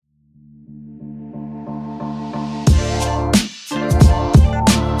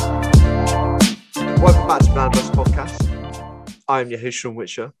back to Blind West Podcast. I'm your host, Sean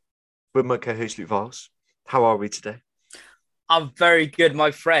Witcher, with my co-host, Luke Viles. How are we today? I'm very good, my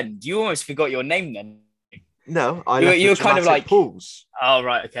friend. You almost forgot your name then. No, you were kind of like pause. Oh,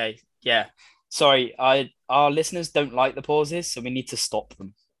 right, okay, yeah. Sorry, our listeners don't like the pauses, so we need to stop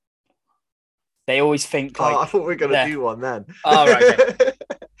them. They always think like. I thought we were going to do one then. Oh, right, okay.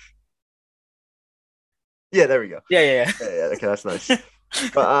 Yeah, there we go. Yeah. Okay, that's nice.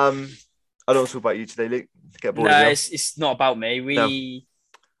 But I don't talk about you today, Luke. Get bored. No, it's not about me.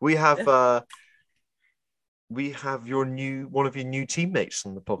 We have one of your new teammates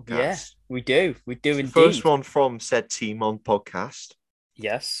on the podcast. Yeah, we do indeed. First one from said team on podcast.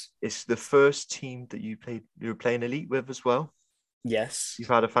 Yes. It's the first team that you were playing Elite with as well. Yes. You've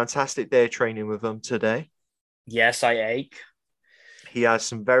had a fantastic day of training with them today. Yes, I ache. He has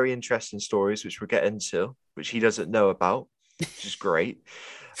some very interesting stories, which we'll get into, which he doesn't know about, which is great,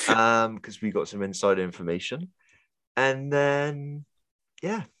 because we got some inside information. And then,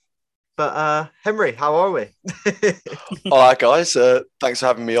 yeah. But, Henry, how are we? All right, guys. Thanks for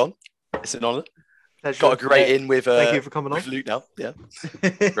having me on. It's an honour. Pleasure. Got a great in with. Thank you for coming with on, Luke. Now, yeah,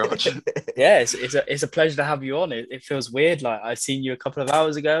 very much. Yeah, it's a pleasure to have you on. It feels weird. Like I seen you a couple of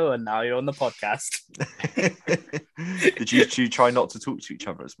hours ago, and now you're on the podcast. Did you try not to talk to each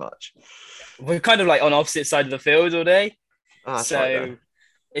other as much? We're kind of like on opposite side of the field all day, That's so right,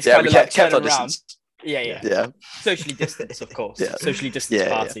 it's kind of like kept our turning around. distance. Yeah. Socially distanced, of course. Yeah. Socially distanced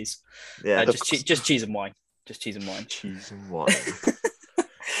parties. Yeah. Just cheese and wine. Cheese and wine.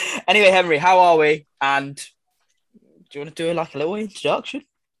 Anyway, Henry, how are we? And do you want to do like a little introduction?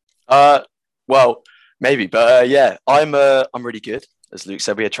 Well, maybe, but yeah, I'm really good. As Luke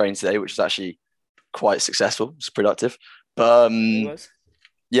said, we had trained today, which was actually quite successful. It's productive. But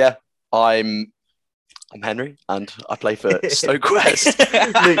yeah, I'm Henry, and I play for Stoke Quest.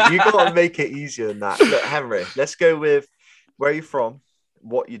 Luke, you got to make it easier than that. Look, Henry, let's go with where you're from,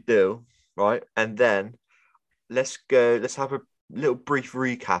 what you do, right? And then let's have a little brief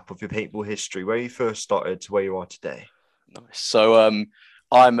recap of your paintball history, where you first started to where you are today. Nice. So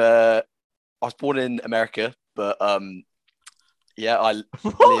I was born in America, but yeah, I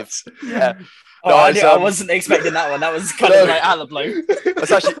lived. Yeah. No, I wasn't expecting that one. That was kind of like out of the blue.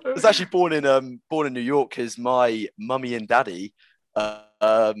 I was actually born in New York because my mummy and daddy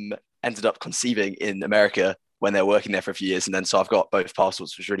ended up conceiving in America when they were working there for a few years, and then so I've got both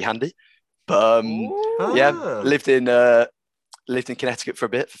passports, which is really handy. But yeah, lived in Connecticut for a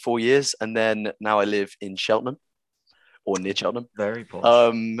bit for 4 years, and then now I live in Cheltenham or near Cheltenham. Very posh.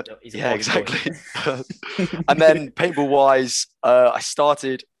 Yeah, exactly. And then paintball wise, I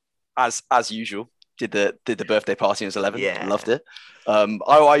started as usual. Did the birthday party when I was 11. Yeah. Loved it.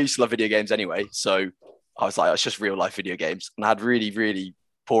 I used to love video games anyway, so I was like, it's just real life video games, and I had really, really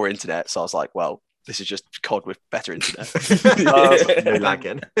poor internet, so I was like, well, this is just COD with better internet. No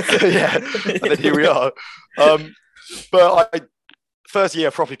lagging. Yeah, and then here we are. But first year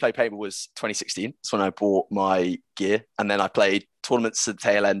I properly played paintball was 2016. That's when I bought my gear, and then I played tournaments at the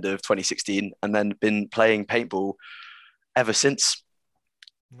tail end of 2016, and then been playing paintball ever since.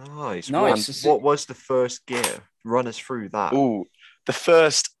 Nice. What was the first gear? Run us through that. Oh, the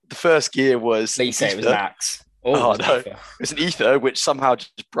first gear was. Please say it was an axe. Oh no, it was an ether, which somehow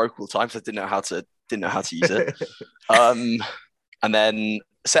just broke all the time, so I didn't know how to use it. And then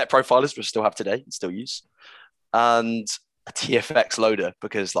set profilers, which I still have today and still use, and a TFX loader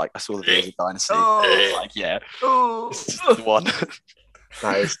because like I saw the videos of Dynasty. Like yeah, this is the one.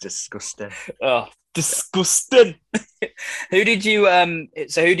 That is disgusting. Oh, disgusting. Who did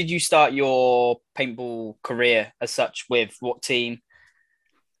you start your paintball career as such with? What team?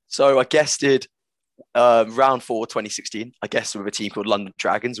 So I guested round 4 2016. I guessed with a team called London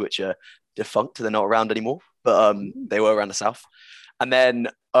Dragons, which are defunct. They're not around anymore, but they were around the south. And then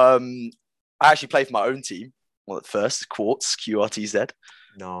I actually played for my own team. Well, at first, Quartz, QRTZ.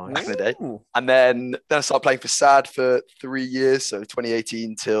 Nice. Back in the day. And then I started playing for SAD for 3 years. So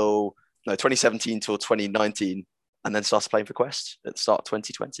 2017 till 2019. And then started playing for Quest at the start of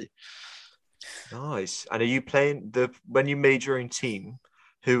 2020. Nice. And are you playing when you made your own team?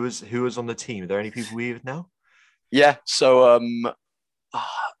 Who was on the team? Are there any people we even know? Yeah. So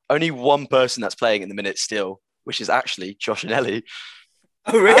only one person that's playing in the minute still, which is actually Josh and Ellie.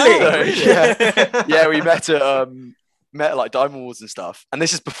 Oh, really? Yeah, we met at like Diamond Wars and stuff. And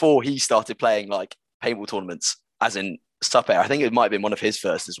this is before he started playing like paintball tournaments, as in Sup Air. I think it might have been one of his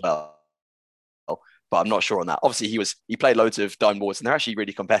first as well, but I'm not sure on that. Obviously, he played loads of Diamond Wars, and they're actually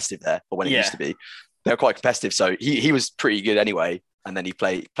really competitive there. Or when it used to be, they're quite competitive. So he was pretty good anyway. And then he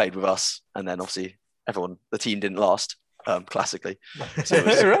played with us, and then obviously the team didn't last. classically. So it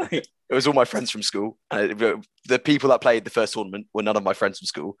was, Right. it was all my friends from school. And the people that played the first tournament were none of my friends from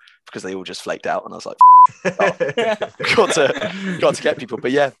school because they all just flaked out. And I was like, got to get people.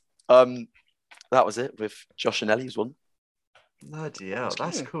 But yeah, that was it with Josh and Ellie's one. Bloody hell,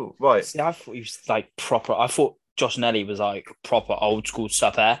 that's cool. Right. See, I thought he was like proper. I thought Josh Nelly was like proper old school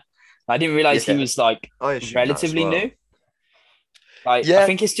sub air. I didn't realize he was like I assume relatively that as well. new. Like, I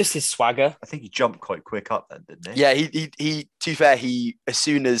think it's just his swagger. I think he jumped quite quick up then, didn't he? Yeah, he to be fair, he as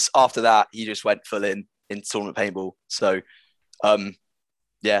soon as after that, he just went full in tournament paintball. So yeah,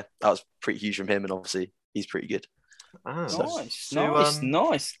 that was pretty huge from him, and obviously he's pretty good. Ah,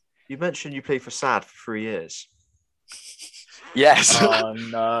 Nice. You mentioned you played for SAD for 3 years. Yes. Oh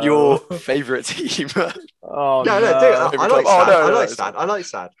no. Your favourite team. Oh No, no. I like SAD. I like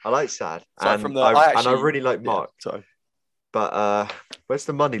SAD. I like SAD. Sorry, And I really like Mark. Yeah, sorry. But where's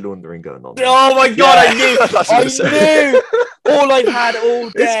the money laundering going on? Oh my god, I knew. That's what I knew. All I've had all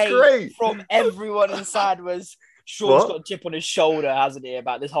day It's great. from everyone inside was Sean's got a chip on his shoulder, hasn't he,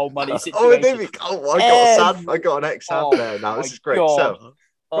 about this whole money situation. I got an ex-SAD there now. This is great. God. So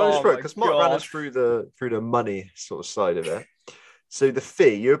run us through it, because Mark ran us through the money sort of side of it. So the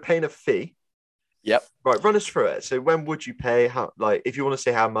fee, you're paying a fee. Yep. Right, run us through it. So when would you pay? How, like, if you want to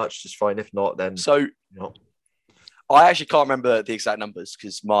say how much, just fine. If not, then I actually can't remember the exact numbers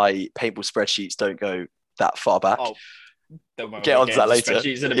because my paintball spreadsheets don't go that far back. Oh, don't worry, get onto that later.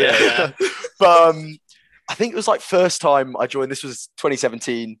 In a bit, yeah. But I think it was like first time I joined. This was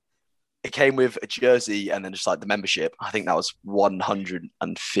 2017. It came with a jersey and then just like the membership. I think that was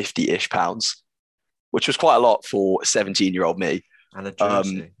 £150-ish, which was quite a lot for 17-year-old me. And a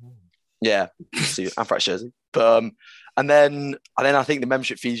jersey. Yeah, see, Anthrax jersey. But and then I think the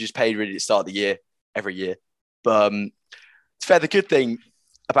membership fees just paid really at the start of the year, every year. But it's fair. The good thing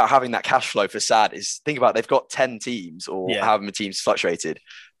about having that cash flow for SAD is think about they've got 10 teams or however many teams fluctuated.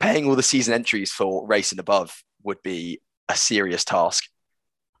 Paying all the season entries for race and above would be a serious task.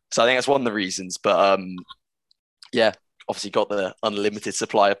 So I think that's one of the reasons. But yeah, obviously got the unlimited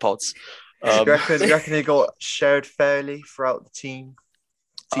supply of pods. Do you reckon they got shared fairly throughout the team?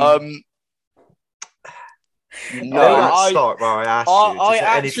 No, start where I asked you. I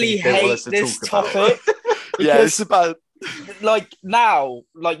actually hate this topic. Yeah, it's about like now,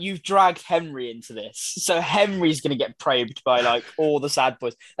 like you've dragged Henry into this, so Henry's gonna get probed by like all the sad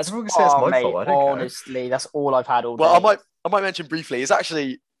boys. That's I'm gonna say it's my fault. I don't honestly, that's all I've had all day. Well, I might mention briefly. It's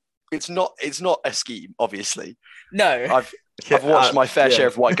not a scheme, obviously. No, I've watched my fair share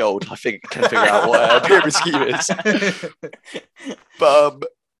of White Gold. I think can figure out what a pyramid scheme is. But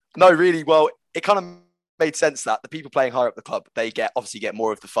no, really, well, it kind of made sense that the people playing higher up the club, they obviously get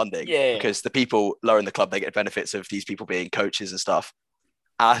more of the funding because the people lower in the club, they get benefits of these people being coaches and stuff.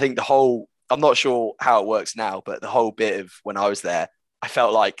 And I think I'm not sure how it works now, but the whole bit of when I was there, I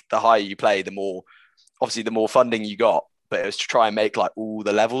felt like the higher you play, the more funding you got, but it was to try and make like all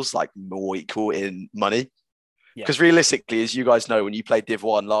the levels like more equal in money. Because realistically, as you guys know, when you played Div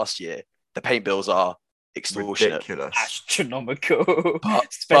 1 last year, the paint bills are extortionate. Ridiculous. Astronomical.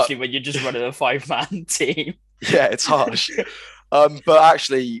 Especially when you're just running a 5-man team. Yeah, it's harsh. But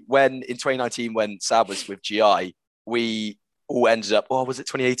actually, in 2019, when Sab was with GI, we all ended up, was it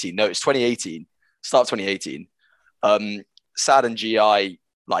 2018? No, it's 2018. Start 2018. Sad and GI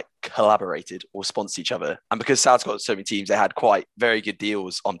like collaborated or sponsored each other. And because Sad's got so many teams, they had quite very good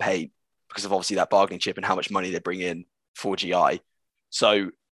deals on paint because of obviously that bargaining chip and how much money they bring in for GI.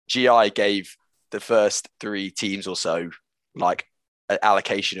 So GI gave the first 3 teams or so like an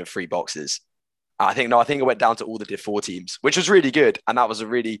allocation of 3 boxes. I think it went down to all the Div 4 teams, which was really good. And that was a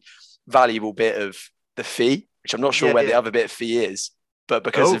really valuable bit of the fee, which I'm not sure where the other bit of fee is, but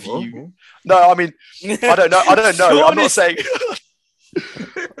because of you. No, I mean, I don't know. I'm not saying,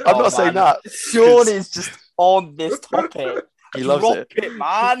 saying that. Sean is just on this topic. He loves it,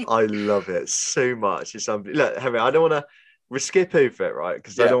 man. I love it so much. It's something. Look, Henry, I don't want to. We skip over it, right?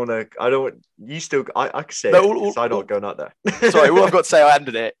 Because I don't want you still. I can say it. I'm not going out there. Sorry, all I've got to say, I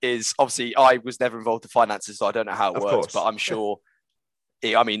ended it is obviously I was never involved in finances, so I don't know how it works. But I'm sure.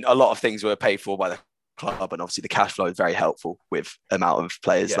 I mean, a lot of things were paid for by the club, and obviously the cash flow is very helpful with amount of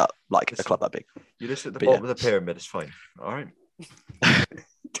players that like a club that big. You just at the bottom of the pyramid. It's fine. All right.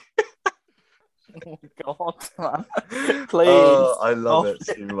 Oh my god, man. Please. Oh, I love it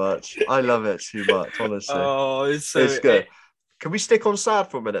too much. Honestly. Oh, it's good. Can we stick on SAD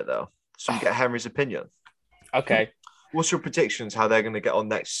for a minute though, so you get Henry's opinion? Okay. What's your predictions? How they're going to get on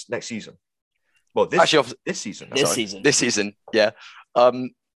next season? Well, this season. This season, yeah.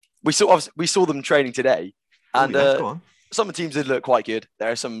 We saw them training today, and some of the teams did look quite good.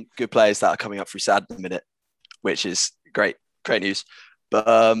 There are some good players that are coming up through SAD in a minute, which is great news.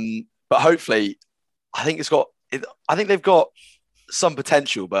 But hopefully, I think they've got some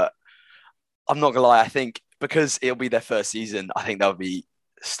potential. But I'm not gonna lie, I think because it'll be their first season, I think they'll be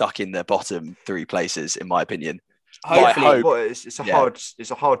stuck in the bottom 3 places, in my opinion. Hopefully, Well, it's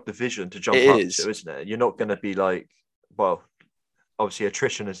a hard division to jump up to, isn't it? You're not going to be like, well, obviously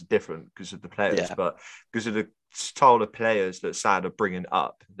attrition is different because of the players, but because of the style of players that SAD are bringing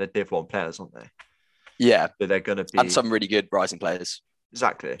up, they're Div 1 players, aren't they? Yeah, but they're going to be and some really good rising players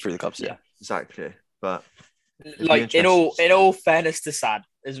exactly through the clubs. Yeah, exactly. But like in all fairness to SAD,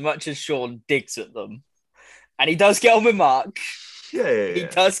 as much as Sean digs at them, and he does get on with Mark. He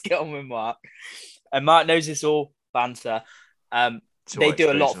does get on with Mark, and Mark knows this all banter. They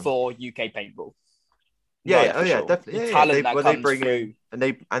do a lot for UK paintball. Definitely. The talent that comes bring through,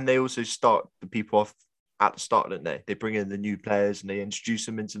 in, and they also start the people off at the start, don't they? They bring in the new players and they introduce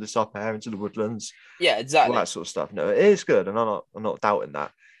them into the South Air, into the Woodlands. Yeah, exactly. All that sort of stuff. No, it is good, and I'm not doubting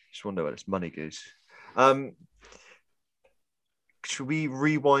that. Just wonder where this money goes. Should we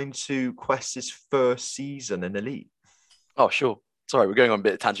rewind to Quest's first season in Elite? Oh, sure. Sorry, we're going on a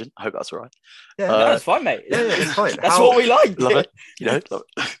bit of tangent. I hope that's all right. Yeah, that's fine, mate. Yeah, it's fine. That's what we like. Love it. Love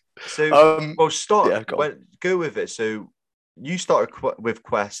it. So, go with it. So, you started with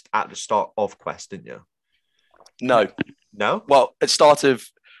Quest at the start of Quest, didn't you? No. Well,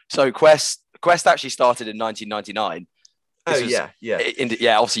 Quest actually started in 1999.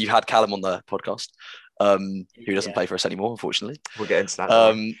 Obviously, you've had Callum on the podcast, who doesn't play for us anymore, unfortunately. We'll get into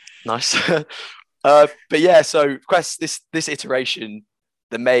that. Nice. But yeah, so Quest, this iteration,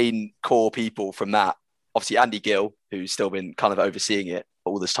 the main core people from that, obviously Andy Gill, who's still been kind of overseeing it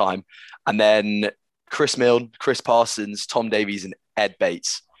all this time, and then Chris Milne, Chris Parsons, Tom Davies, and Ed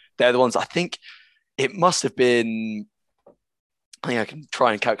Bates. They're the ones. I think it must have been. I think I can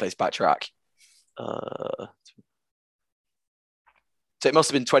try and calculate backtrack. So it must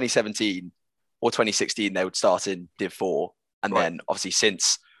have been 2017 or 2016. They would start in Div 4, and then obviously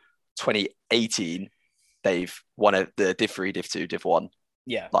since 2018, they've won the Div 3, Div 2, Div 1.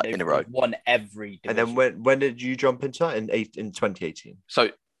 Yeah, in a row. Won every division. And then when did you jump into that? In 2018?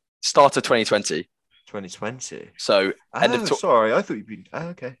 So start of 2020. 2020. So sorry, I thought you'd been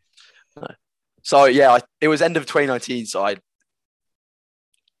okay. No. So yeah, it was end of 2019. So I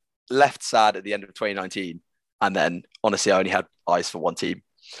left SAD at the end of 2019, and then honestly, I only had eyes for one team.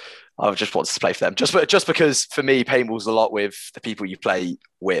 I just wanted to play for them, just because for me, paintball's a lot with the people you play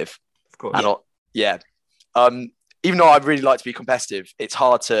with. Of course. And even though I'd really like to be competitive, it's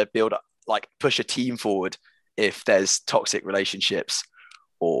hard to push a team forward if there's toxic relationships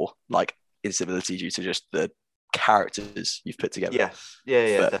or like instability due to just the characters you've put together.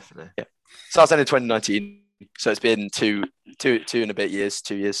 Definitely. Yeah. So I was in 2019. So it's been two and a bit years,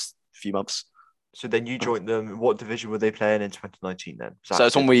 2 years, a few months. So then you joined them. What division were they playing in 2019 then? So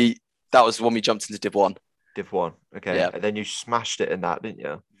it's that was when we jumped into Div 1. Div 1, okay. Yeah. And then you smashed it in that, didn't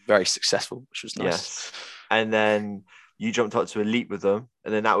you? Very successful, which was nice. Yes. And then you jumped up to Elite with them,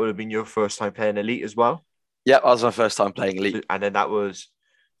 and then that would have been your first time playing Elite as well? Yeah, that was my first time playing Elite. And then that was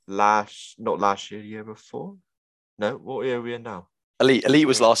not last year, year before? No, what year are we in now? Elite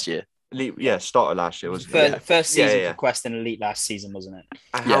was last year. Elite, started last year, wasn't it? First season for Quest and Elite last season, wasn't it?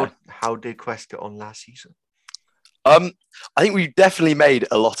 And how did Quest get on last season? I think we definitely made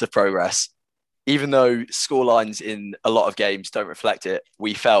a lot of progress. Even though scorelines in a lot of games don't reflect it,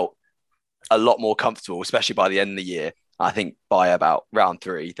 we felt a lot more comfortable, especially by the end of the year. I think by about round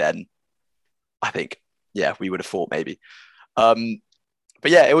 3, then I think, we would have thought maybe. But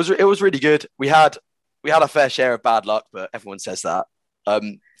yeah, it was really good. We had a fair share of bad luck, but everyone says that.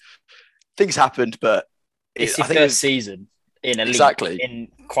 Things happened, but it's your first season in Elite, exactly, in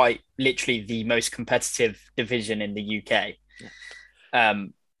quite literally the most competitive division in the UK. Yeah.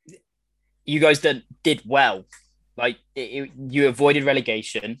 You guys did well. Like you avoided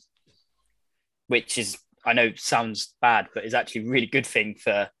relegation, which is, I know sounds bad, but is actually a really good thing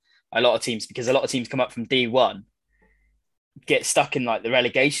for a lot of teams, because a lot of teams come up from D1, get stuck in like the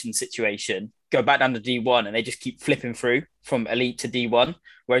relegation situation, go back down to D1, and they just keep flipping through from Elite to D1,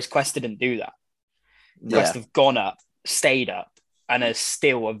 whereas Quest didn't do that. Quest have gone up, stayed up, and are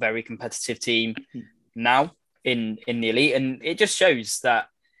still a very competitive team now in the Elite. And it just shows that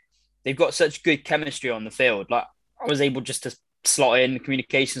they've got such good chemistry on the field. Like, I was able just to slot in,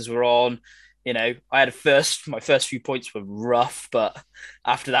 communications were on. You know, I had my first few points were rough, but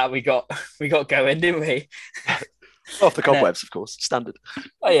after that we got going, didn't we? Off the cobwebs, of course, standard.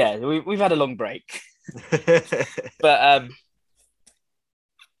 Oh yeah, we've had a long break, but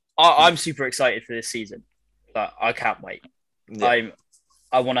I'm super excited for this season. I can't wait. Yeah.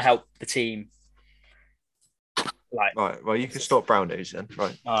 I want to help the team Like, Right. Well, you can stop brown nose then.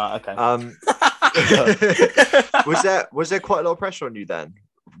 Right. Okay. Was there quite a lot of pressure on you then,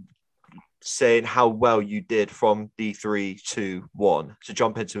 saying how well you did from D3 to 1 to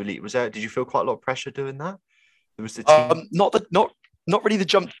jump into elite? Did you feel quite a lot of pressure doing that? There was the team. Not really the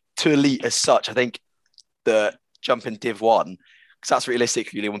jump to elite as such. I think the jump in Div 1, because that's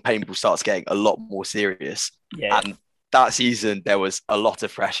realistically when paintball starts getting a lot more serious. Yeah. And that season there was a lot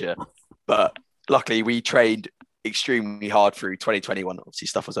of pressure, but luckily we trained extremely hard through 2021. Obviously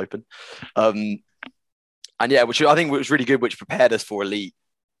stuff was open. And yeah, which I think was really good, which prepared us for elite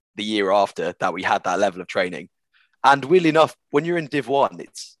the year after that. We had that level of training. And weirdly enough, when you're in Div 1,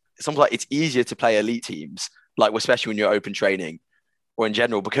 it's sometimes like it's easier to play elite teams, like especially when you're open training or in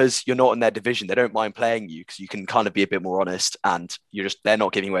general, because you're not in their division. They don't mind playing you because you can kind of be a bit more honest, and they're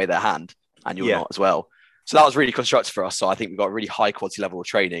not giving away their hand and you're not as well. So that was really constructive for us. So I think we got a really high quality level of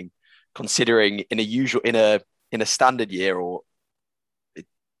training, considering in a standard year, or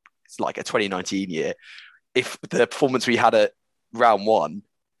it's like a 2019 year, if the performance we had at round 1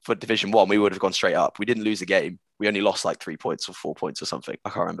 for Division 1, we would have gone straight up. We didn't lose a game. We only lost like 3 points or 4 points or something. I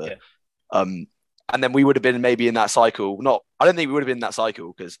can't remember. Yeah. And then we would have been maybe in that cycle. I don't think we would have been in that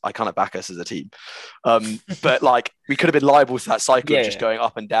cycle because I kind of back us as a team. But like we could have been liable to that cycle of just going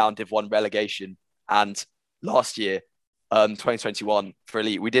up and down Div 1 relegation. And last year, 2021 for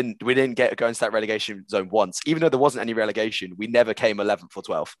elite, we didn't go into that relegation zone once. Even though there wasn't any relegation, we never came 11th or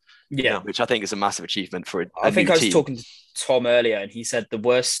 12th. Yeah, which I think is a massive achievement for I think I was team. talking to Tom earlier, and he said the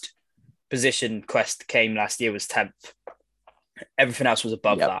worst position Quest came last year was 10th. Everything else was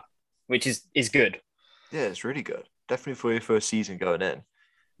above that, which is good. Yeah, it's really good. Definitely for your first season going in.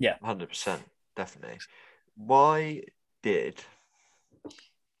 Yeah, 100%, definitely. Why did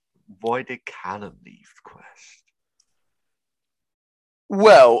Callum leave Quest?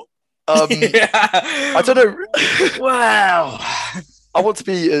 Well, I don't know. Wow. I want to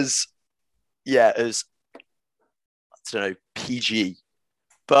be as I don't know, PG.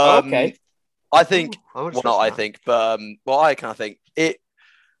 But okay. I think, I kind of think it,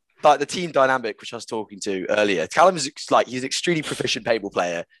 like the team dynamic, which I was talking to earlier, Callum is like, he's an extremely proficient paintball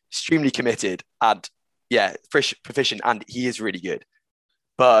player, extremely committed, and proficient, and he is really good.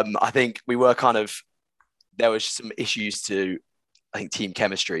 But I think there was some issues to, I think, team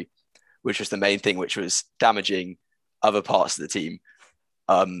chemistry, which was the main thing, which was damaging other parts of the team.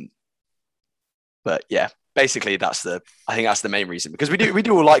 But yeah, basically I think that's the main reason, because we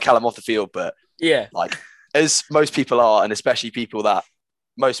do all like Callum off the field, but yeah, like as most people are, and especially a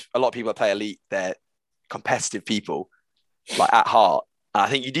lot of people that play elite, they're competitive people, like at heart. And I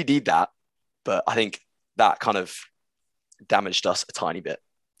think you do need that, but I think that kind of damaged us a tiny bit.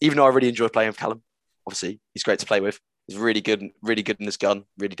 Even though I really enjoy playing with Callum, obviously he's great to play with. He's really good in his gun,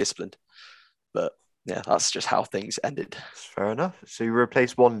 really disciplined. But yeah, that's just how things ended. Fair enough. So you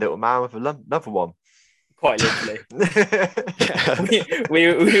replaced one little man with another one. Quite literally. we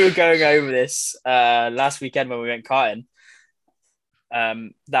were going over this last weekend when we went karting.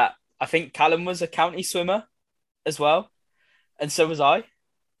 That I think Callum was a county swimmer as well, and so was I.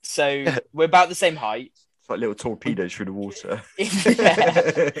 So we're about the same height. It's like little torpedoes through the water.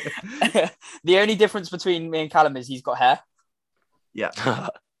 The only difference between me and Callum is he's got hair. Yeah.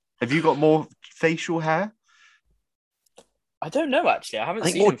 Have you got more facial hair? I don't know, actually. I haven't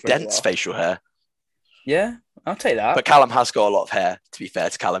seen more him for dense facial hair. Yeah, I'll take that. But Callum has got a lot of hair. To be fair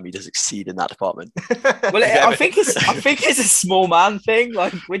to Callum, he does exceed in that department. Well, I think it's a small man thing.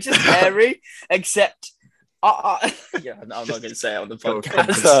 Like, we're just hairy, except I'm not going to say it on the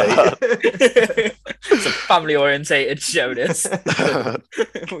podcast. It's a family orientated show. This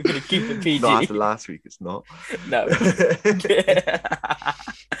we're going to keep it PG. Not after last week, it's not. No.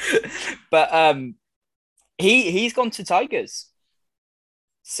 But he's gone to Tigers.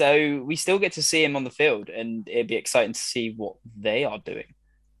 So we still get to see him on the field, and it'd be exciting to see what they are doing.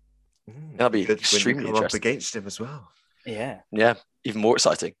 That'll be extremely interesting. Up against him as well. Yeah, even more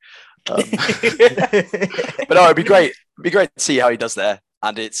exciting. But no, it'd be great. It'd be great to see how he does there,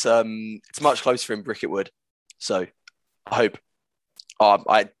 and it's much closer in Bricketwood. So I hope.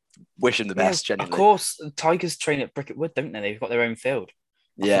 I wish him the best. Genuinely, of course. Tigers train at Bricketwood, don't they? They've got their own field.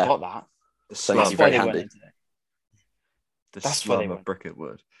 I forgot that. So that's very handy. That's why they went.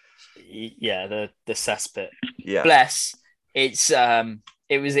 Bricketwood. Yeah, the cesspit. Yeah. Bless. It's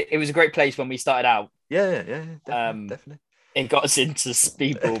it was a great place when we started out. Yeah, definitely. It got us into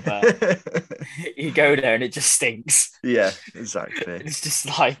Speedball, but you go there and it just stinks. Yeah, exactly. It's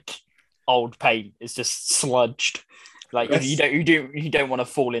just like old paint. It's just sludged. Like you don't want to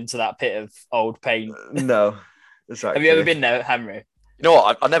fall into that pit of old paint. No, exactly. Have you ever been there, Henry? You know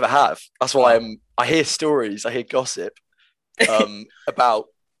what? I never have. That's why I hear stories, I hear gossip about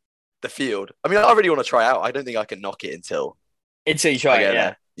the field. I mean, I really want to try out. I don't think I can knock it until you I try get it. Yeah.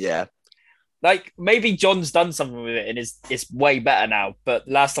 there. Yeah. Like maybe John's done something with it and it's way better now. But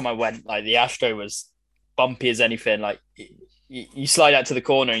last time I went, like the Astro was bumpy as anything. Like you slide out to the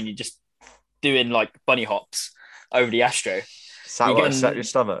corner and you're just doing like bunny hops over the Astro. Set your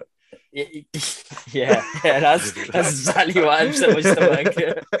stomach. Yeah, that's exactly what I'm set my stomach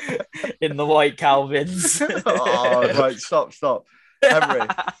in the white Calvins. Oh, right, stop.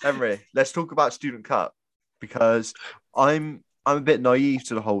 Henry, let's talk about Student Cup because I'm a bit naive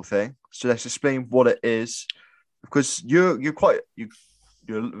to the whole thing. So let's explain what it is because you're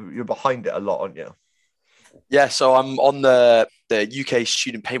behind it a lot, aren't you? Yeah, so I'm on the UK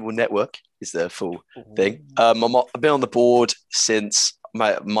Student Paintball Network is the full thing. I've been on the board since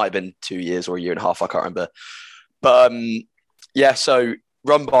might have been 2 years or a year and a half. I can't remember. But yeah, so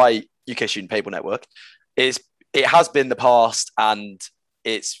run by UK Student Paintball Network. It has been the past, and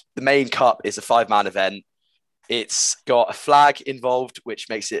it's the main cup is a 5-man event. It's got a flag involved, which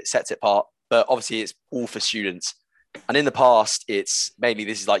sets it apart. But obviously, it's all for students. And in the past, it's mainly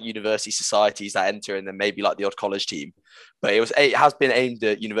this is like university societies that enter, and then maybe like the odd college team. But it has been aimed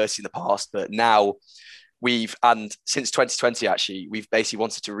at university in the past, but now since 2020 actually, we've basically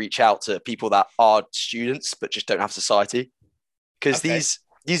wanted to reach out to people that are students but just don't have society, because these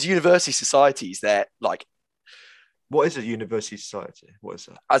university societies, they're like, what is a university society? What is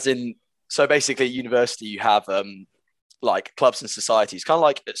that? As in, so basically, university you have like clubs and societies, kind of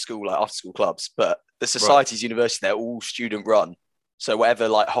like at school, like after school clubs, but the societies, university, they're all student run. So whatever,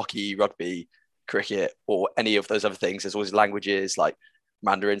 like hockey, rugby, cricket, or any of those other things, there's always languages like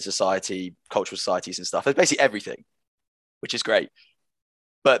Mandarin society, cultural societies and stuff. It's basically everything, which is great.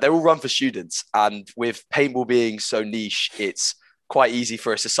 But they're all run for students. And with paintball being so niche, it's quite easy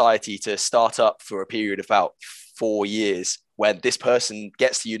for a society to start up for a period of about 4 years when this person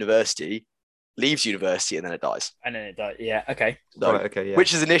gets to university, leaves university, and then it dies. And then it dies. Yeah. Okay. So, right. Okay. Yeah.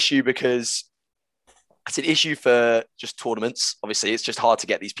 Which is an issue because it's an issue for just tournaments. Obviously, it's just hard to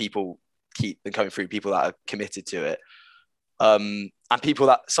get these people keep them coming through, people that are committed to it. And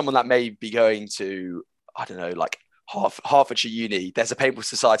someone that may be going to, I don't know, like Hertfordshire Uni, there's a paintball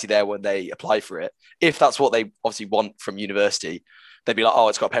society there when they apply for it. If that's what they obviously want from university, they'd be like, oh,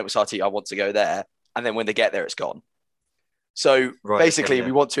 it's got a paintball society, I want to go there. And then when they get there, it's gone. So basically,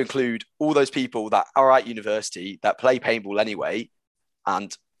 we want to include all those people that are at university that play paintball anyway,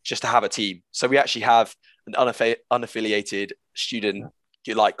 and just to have a team. So we actually have an unaffiliated student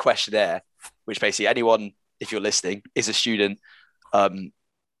like questionnaire, which basically anyone, if you're listening, is a student.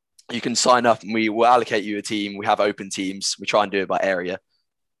 You can sign up and we will allocate you a team. We have open teams. We try and do it by area.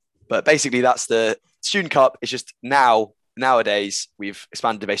 But basically, that's the Student Cup. It's just nowadays, we've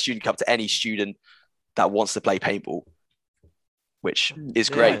expanded the Student Cup to any student that wants to play paintball, which is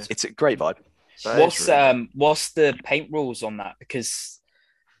great. Yeah. It's a great vibe. What's the paint rules on that? Because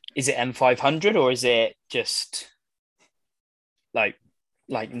is it M500 or is it just like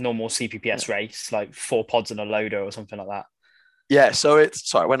normal CPPS race, like 4 pods and a loader or something like that? Yeah, so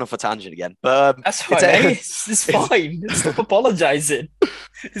I went off a tangent again, but that's fine. It's fine. Stop apologizing.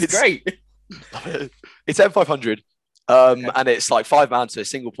 It's great. It's M500, and it's like 5-man, so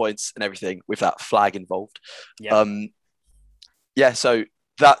single points and everything with that flag involved. Yeah. So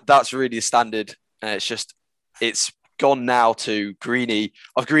that's really the standard, and it's gone now to Greenie.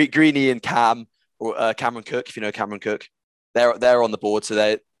 I've Greenie and Cam or Cameron Cook, if you know Cameron Cook. They're on the board, so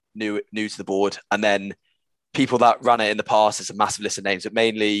they're new to the board, and then people that ran it in the past, there's a massive list of names, but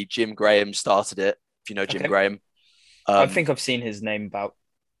mainly Jim Graham started it, if you know Jim Graham. I think I've seen his name about.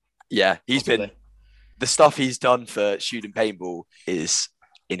 Yeah, the stuff he's done for student paintball is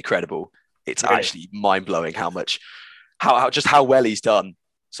incredible. It's really actually mind-blowing how well he's done.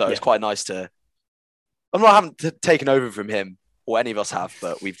 So it's quite nice to, I'm not having taken over from him, or any of us have,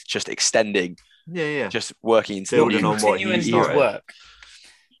 but we've just extending, just working into building on what he's done. Work.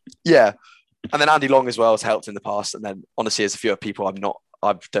 Yeah. And then Andy Long as well has helped in the past. And then honestly, there's a few other people I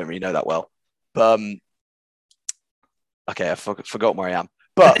don't really know that well. But okay, I forgot where I am.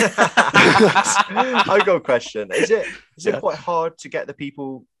 But I've got a question. Is it quite hard to get the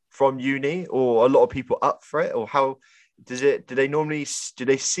people from uni, or a lot of people up for it, or how do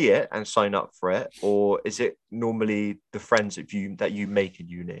they see it and sign up for it, or is it normally the friends that you make in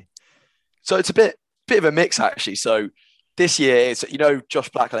uni? So it's a bit of a mix actually. So this year, it's, Josh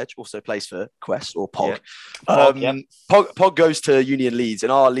Blackledge also plays for Quest or POG. Yeah. POG goes to uni in Leeds,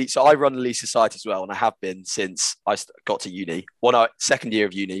 and our Leeds. So I run the Leeds Society as well, and I have been since I got to uni. Second year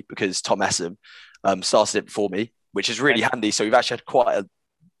of uni, because Tom Essam started it before me. which is really handy. So we've actually had quite a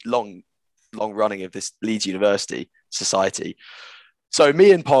long running of this Leeds University Society. So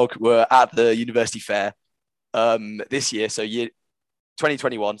me and Pog were at the university fair this year, so year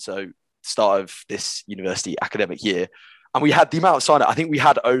 2021, so start of this university academic year, and we had the amount of sign up. I think we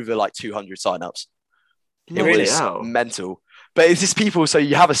had over like 200 sign-ups. It was mental. But it's just people, so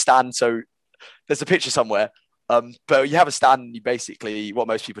you have a stand, so there's a picture somewhere. But you have a stand, and you basically, what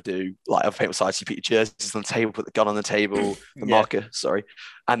most people do, like other paintball sites, you put your jerseys on the table, put the gun on the table, the marker,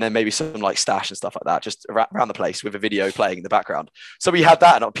 and then maybe some like stash and stuff like that, just around the place with a video playing in the background. So we had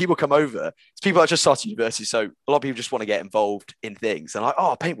that, and people come over. It's people that just started university, so a lot of people just want to get involved in things. And like,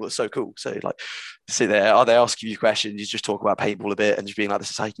 oh, paintball is so cool. So like, sit there, they ask you questions, you just talk about paintball a bit, and just being like,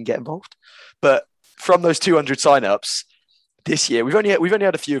 this is how you can get involved. But from those 200 signups this year, we've only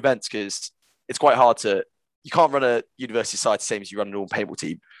had a few events because it's quite hard to. You can't run a university side the same as you run a normal paintball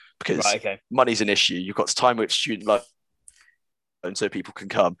team because money's an issue. You've got to time which student loan so people can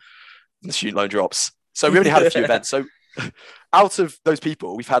come and the student loan drops. So we only had a few events. So out of those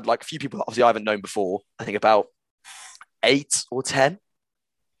people, we've had like a few people that obviously I haven't known before. I think about 8 or 10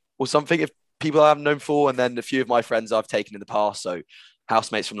 or something if people I haven't known before. And then a few of my friends I've taken in the past. So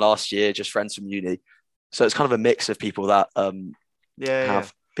housemates from last year, just friends from uni. So it's kind of a mix of people that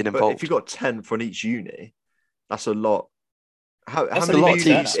have been involved. But if you've got 10 from each uni, that's a lot. How many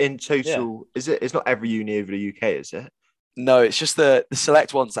unis in total is it? It's not every uni over the UK, is it? No, it's just the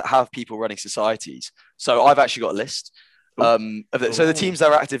select ones that have people running societies. So I've actually got a list. So the teams that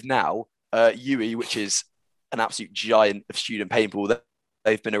are active now, UE, which is an absolute giant of student paintball,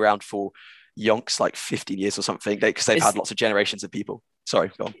 they've been around for yonks, like 15 years or something, because they've had lots of generations of people. Sorry,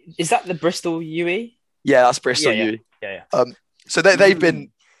 go on. Is that the Bristol UE? Yeah, that's Bristol UE. Yeah. So they've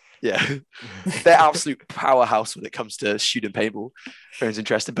been. Yeah, they're absolute powerhouse when it comes to student paintball. Everyone's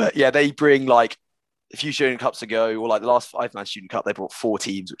interested, but yeah, they bring like a few student cups ago, or like the last 5-man student cup, they brought 4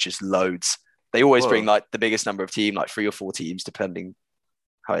 teams, which is loads. They always bring like the biggest number of team, like 3 or 4 teams, depending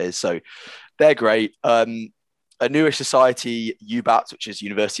how it is. So they're great. A newish society, UBAT, which is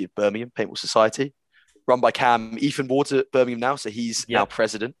University of Birmingham Paintball Society, run by Cam. Ethan Ward's at Birmingham now, so he's now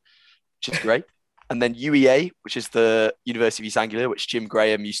president, which is great. And then UEA, which is the University of East Anglia, which Jim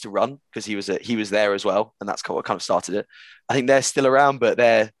Graham used to run because he was there as well, and that's what kind of started it. I think they're still around, but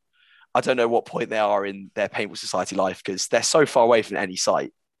I don't know what point they are in their paintball society life because they're so far away from any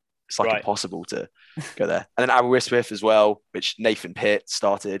site. It's like impossible to go there. And then Aberystwyth as well, which Nathan Pitt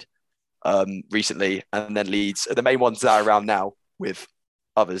started recently, and then Leeds are the main ones that are around now, with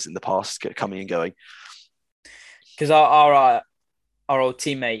others in the past coming and going. Because our old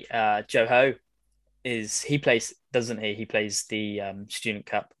teammate Joe Ho. He plays the Student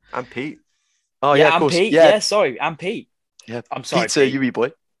Cup. And Pete. Oh yeah, of course. Pete. Yeah, sorry, and Pete. Yeah, I'm sorry. Pete's a UE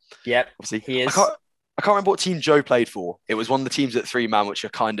boy. Yep, obviously he is. I can't remember what team Joe played for. It was one of the teams at 3-man, which are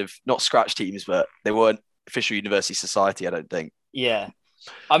kind of not scratch teams, but they weren't official university society, I don't think. Yeah,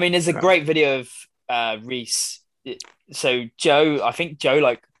 I mean, there's a great video of Reese. So I think Joe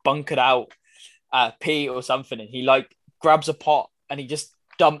like bunkered out Pete or something, and he like grabs a pot and he just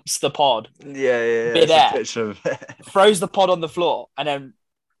dumps the pod. Yeah. Throws the pod on the floor, and then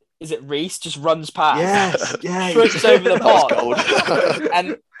is it Reese just runs past? Yeah. Trips over the pod.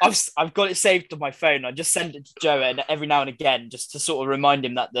 And I've got it saved on my phone. I just send it to Joe, and every now and again, just to sort of remind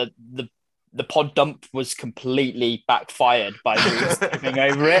him that the pod dump was completely backfired by Reese tripping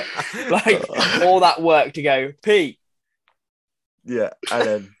over it. Like all that work to go, Pete. Yeah, and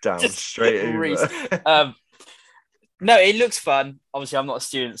then down straight over. Reese. No, it looks fun. Obviously, I'm not a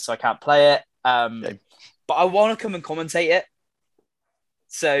student, so I can't play it. But I want to come and commentate it.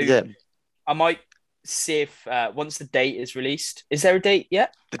 So I might see if once the date is released. Is there a date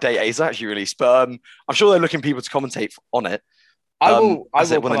yet? The date is actually released, but I'm sure they're looking people to commentate on it. I will. One of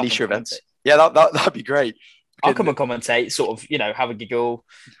the niche events. Yeah, that'd be great. I'll come and commentate. Sort of, have a giggle.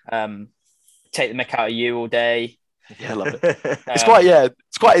 Take the mick out of you all day. Yeah, I love it.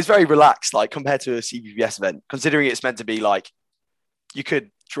 It's very relaxed, like compared to a CPPS event, considering it's meant to be like, you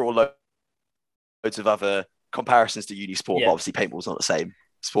could draw loads of other comparisons to uni sport, but obviously paintball's not the same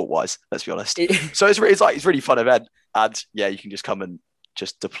sport-wise, let's be honest. So it's really fun event, and you can just come and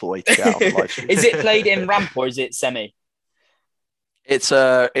just deploy to get out on the live stream. Is it played in ramp or is it semi? It's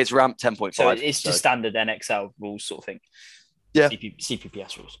ramp 10.5. So it's just standard NXL rules sort of thing. Yeah.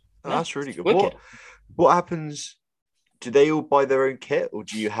 CPPS rules. Oh, that's really good. What happens? Do they all buy their own kit, or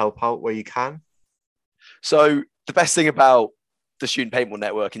do you help out where you can? So the best thing about the Student Paintball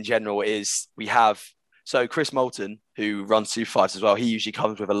Network in general is we have Chris Moulton, who runs Super Fights as well. He usually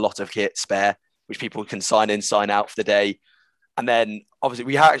comes with a lot of kit spare, which people can sign in, sign out for the day. And then obviously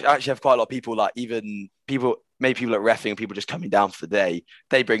we actually have quite a lot of people, like even people maybe people at reffing and people just coming down for the day,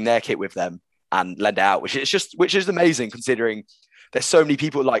 they bring their kit with them and lend it out, which is amazing considering there's so many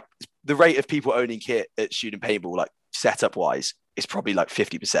people. Like the rate of people owning kit at student paintball, like setup wise, is probably like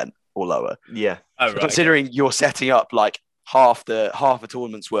 50% or lower. Yeah. Oh, So right, considering you're setting up like half a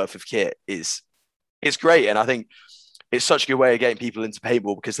tournament's worth of kit it's great. And I think it's such a good way of getting people into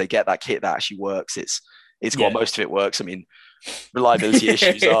paintball because they get that kit that actually works. It's got most of it works. I mean, reliability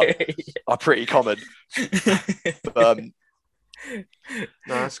issues are pretty common. No,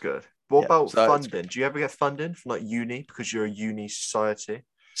 that's good. What about so funding? Do you ever get funding from like uni because you're a uni society?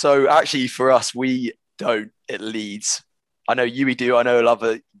 So actually for us, we don't at Leeds. I know UWE do. I know a lot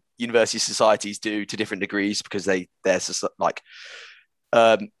of university societies do to different degrees because they're like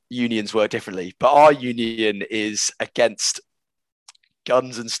unions work differently. But our union is against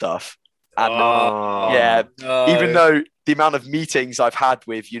guns and stuff. And even though the amount of meetings I've had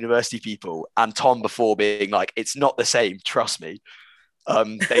with university people and Tom before being like, it's not the same, trust me.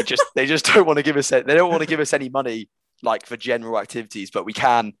 They just don't want to give us any money like for general activities, but we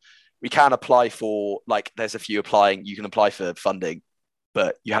can apply for, like, there's a few applying, you can apply for funding,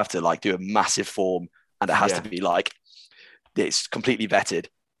 but you have to like do a massive form and it has to be like, it's completely vetted.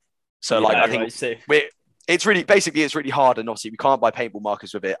 So like, I think it's really hard, and obviously we can't buy paintball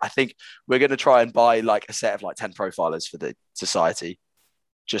markers with it. I think we're going to try and buy like a set of like 10 profilers for the society,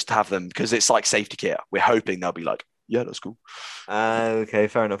 just to have them, because it's like safety kit. We're hoping they'll be like, yeah, that's cool. Okay,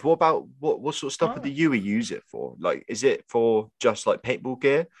 fair enough. What about what sort of stuff would the UWE use it for? Like, is it for just like paintball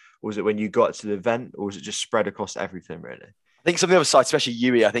gear, or is it when you got to the event, or is it just spread across everything really? I think some of the other sides, especially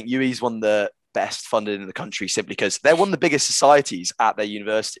UWE, I think UWE is one of the best funded in the country simply because they're one of the biggest societies at their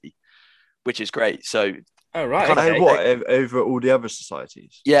university, which is great. So, over all the other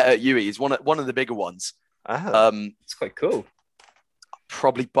societies? Yeah, at UWE is one of the bigger ones. It's quite cool.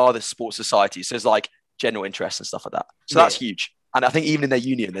 Probably bar the sports society. So there's like general interest and stuff like that. So that's huge. And I think even in their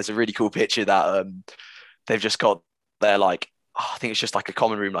union, there's a really cool picture that they've just got their like, I think it's just like a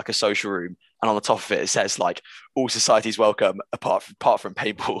common room, like a social room. And on the top of it, it says like, all societies welcome apart from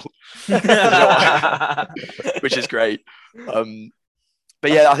paintball, which is great.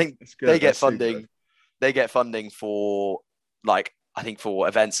 But yeah, I think they get funding. They get funding for like, I think for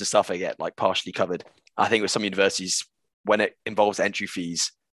events and stuff, they get like partially covered. I think with some universities, when it involves entry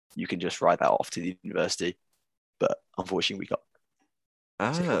fees, you can just write that off to the university. But unfortunately, we got.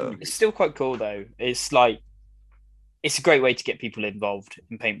 It's still quite cool though. It's like, it's a great way to get people involved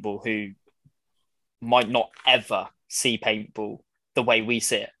in paintball who might not ever see paintball the way we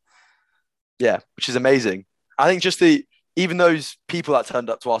see it. Yeah, which is amazing. I think just even those people that turned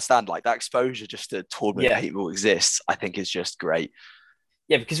up to our stand, like that exposure just to tournament paintball exists, I think is just great.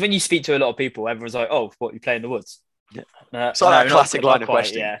 Yeah, because when you speak to a lot of people, everyone's like, "Oh, what, you play in the woods?" Yeah. So that classic line of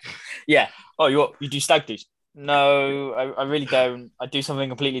question. Yeah. Oh, you do stag do's? No, I really don't. I do something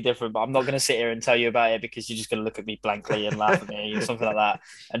completely different, but I'm not going to sit here and tell you about it because you're just going to look at me blankly and laugh at me or something like that,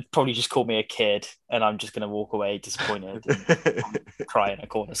 and probably just call me a kid, and I'm just going to walk away disappointed and cry in a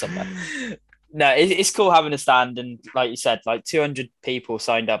corner somewhere. No, it's cool having a stand, and like you said, like 200 people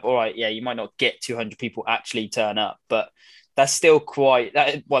signed up. All right, yeah, you might not get 200 people actually turn up, but that's still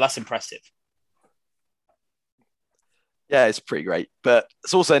that's impressive. Yeah, it's pretty great, but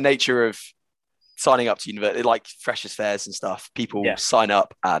it's also the nature of signing up to university, like freshers fairs and stuff. People sign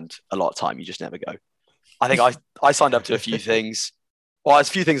up, and a lot of time you just never go. I think I signed up to a few things. Well, there's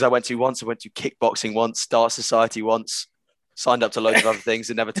a few things I went to once. I went to kickboxing once, Dart Society once. Signed up to loads of other things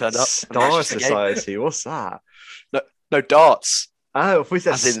and never turned up. Star Society, what's that? No, darts. Oh, we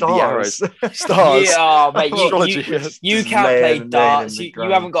said stars. Stars. Yeah, mate, you can't play darts. You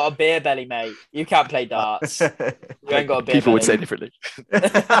haven't got a beer belly, mate. You can't play darts. You ain't got a beer People belly. would say differently.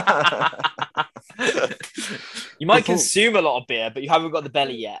 You might consume a lot of beer, but you haven't got the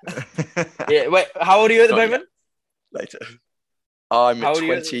belly yet. Yeah, wait, how old are you at the moment? Later. I'm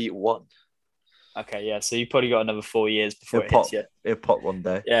 21. Okay, yeah, so you probably got another 4 years before it hits you. It'll pop one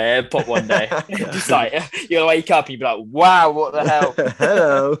day. Yeah, it'll pop one day. Just like, you'll wake up and you'll be like, wow, what the hell?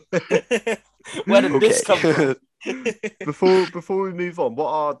 Hello. Where did this come from? Before we move on,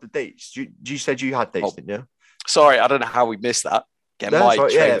 what are the dates? You said you had dates, didn't you? Sorry, I don't know how we missed that. Again, Reel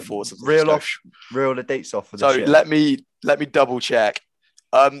the dates off for this year. let me double check.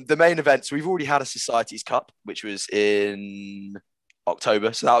 The main events, we've already had a Societies Cup, which was in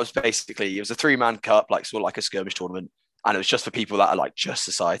October. So that was basically, it was a 3-man cup, like sort of like a skirmish tournament, and it was just for people that are like just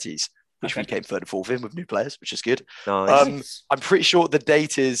societies, which we came third and fourth in with new players, which is good. Nice. I'm pretty sure the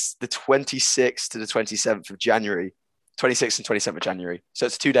date is the 26th to the 27th of January, 26th and 27th of January. So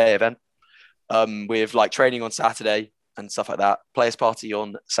it's a 2-day event with like training on Saturday and stuff like that. Players party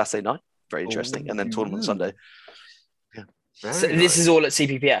on Saturday night. very interesting. And then tournament on Sunday. So this is all at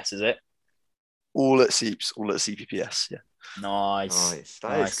CPPS, is it? All at Seeps, all at CPPS. Yeah. Nice.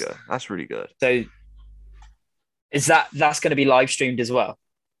 That is good. That's really good. So that's going to be live streamed as well?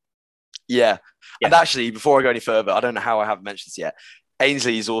 Yeah. And actually, before I go any further, I don't know how I haven't mentioned this yet.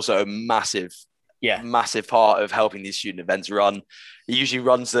 Ainsley is also a massive part of helping these student events run. He usually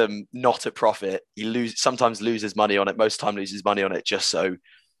runs them not at profit. He sometimes loses money on it, most of the time loses money on it, just so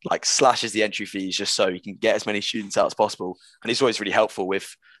like slashes the entry fees just so he can get as many students out as possible. And he's always really helpful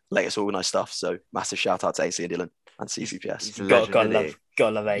with latest organized stuff. So massive shout out to Ainsley and Dylan and CCPS.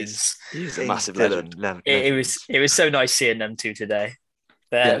 Gotta love Ains. He's a massive legend. It was so nice seeing them two today.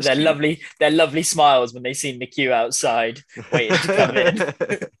 They're lovely smiles when they seen the queue outside waiting to come in.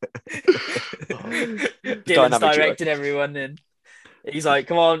 Dylan's directing everyone in. He's like,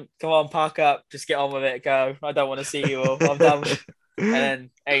 come on, park up, just get on with it, go. I don't want to see you all. I'm done. And then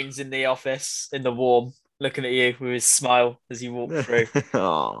Ains in the office, in the warm, looking at you with his smile as you walk through. He's like,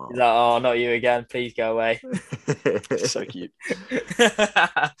 oh, not you again. Please go away. So cute.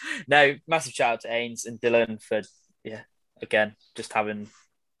 No, massive shout out to Ains and Dylan for, again, just having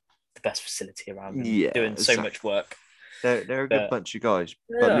the best facility around and doing so much work. They're a good bunch of guys.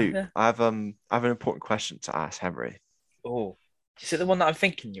 But Luke, I have an important question to ask Henry. Oh, is it the one that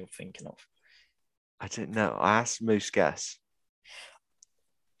you're thinking of? I don't know. I asked most guests.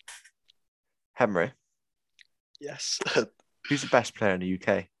 Henry. Yes. Who's the best player in the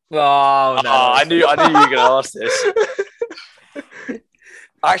UK? Oh no! I knew you were going to ask this.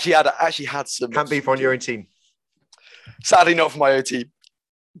 I actually had some. Can't be from your own team. Sadly, not for my own team.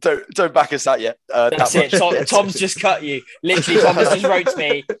 Don't back us that yet. That's it. Tom's just cut you. Literally, Tom just wrote to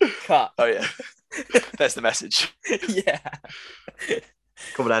me, cut. Oh yeah. There's the message. Yeah.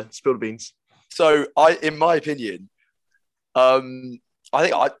 Come on, lad. Spill the beans. So, in my opinion, I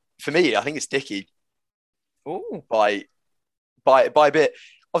think it's Dicky. Oh. By a bit.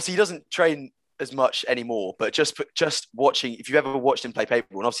 Obviously, he doesn't train as much anymore, but just watching, if you've ever watched him play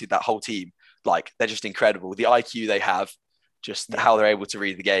paintball, and obviously that whole team, like, they're just incredible. The IQ they have, just how they're able to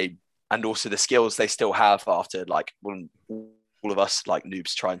read the game, and also the skills they still have after, like, when all of us, like,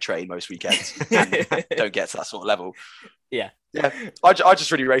 noobs try and train most weekends and don't get to that sort of level. Yeah. I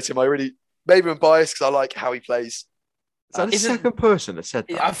just really rate him. Maybe I'm biased because I like how he plays. Is that the second person that said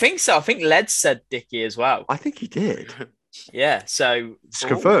that? I think so. I think Led said Dicky as well. I think he did. Yeah, so... It's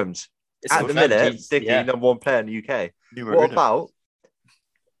confirmed. At the minute, Dicky, number one player in the UK. What about...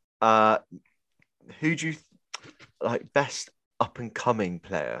 who do you... like, best up-and-coming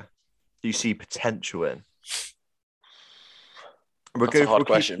player do you see potential in? That's a hard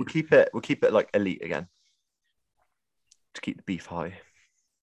question. We'll keep it like elite again. To keep the beef high.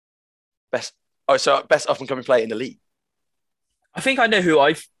 Best up-and-coming player in the league? I think I know who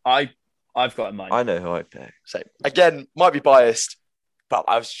I've got in mind. I know who I pick. So again, might be biased, but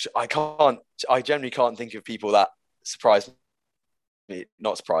I generally can't think of people that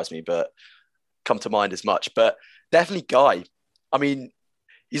not surprise me, but come to mind as much. But definitely Guy. I mean,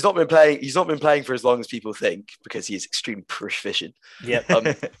 he's not been playing for as long as people think because he is extremely proficient. Yeah.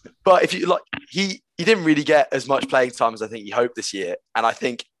 But if you like, he didn't really get as much playing time as I think he hoped this year, and I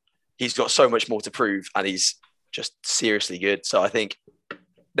think he's got so much more to prove, and he's just seriously good. So I think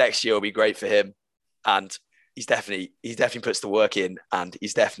next year will be great for him, and he definitely puts the work in, and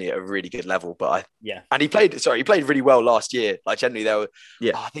he's definitely at a really good level. And he played really well last year. Like, generally there were,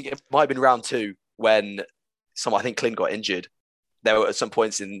 I think it might have been round 2 when I think Clint got injured. There were at some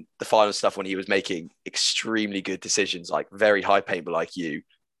points in the final stuff when he was making extremely good decisions, like very high paintball IQ,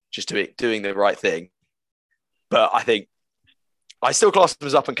 just doing the right thing. But I think I still class him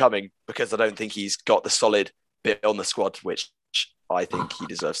as up and coming because I don't think he's got the solid bit on the squad, which I think he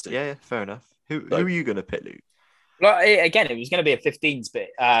deserves to. Yeah, fair enough. Who are you going to pick, Luke? Well, again, it was going to be a 15s bit.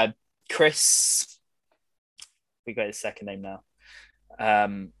 Chris, we got his second name now.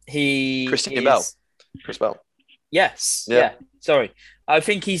 Christian Bell. Chris Bell. Yes. Yeah. Sorry. I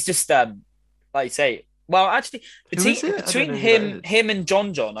think he's just like you say. Well, actually, between him and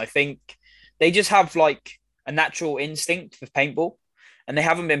John, I think they just have like a natural instinct for paintball, and they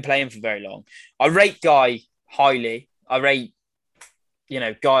haven't been playing for very long. I rate Guy highly. I rate,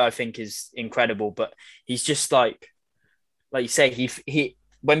 Guy, I think is incredible, but he's just like you say, he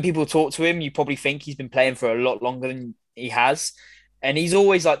when people talk to him, you probably think he's been playing for a lot longer than he has. And he's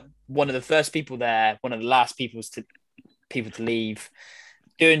always like one of the first people there, one of the last people to leave,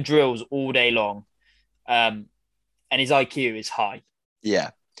 doing drills all day long. And his IQ is high.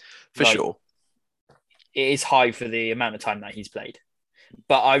 Yeah, for sure. It is high for the amount of time that he's played.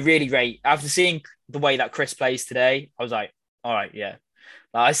 But I really rate, after seeing the way that Chris plays today, I was like, all right, yeah.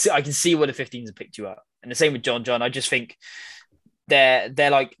 I can see where the 15s have picked you up, and the same with John. I just think they're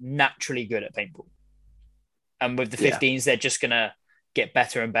like naturally good at paintball, and with the 15s, they're just gonna get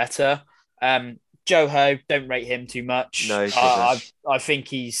better and better. Joe, don't rate him too much. No, I think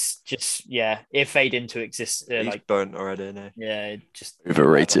he's just he'll fade into existence. he's like burnt already. No? Yeah, just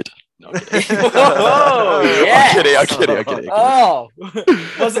overrated. No, I'm kidding. Oh, yes. I'm kidding. Oh,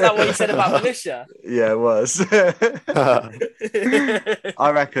 wasn't that what you said about militia? Yeah, it was.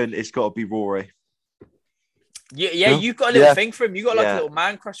 I reckon it's got to be Rory. You've got a little thing for him. You got like a little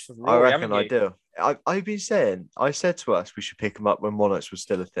man crush for Rory. I reckon I do. I've been saying, I said to us we should pick him up when Monarchs was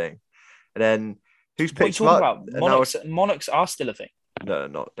still a thing, and then who's picked him up? Monarchs are still a thing. No,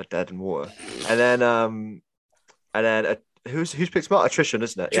 not the dead in water. And then who's picked him up? Attrition,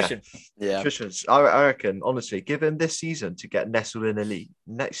 isn't it? Attrition. Yeah. Attrition's. I reckon, honestly, give him this season to get nestled in elite.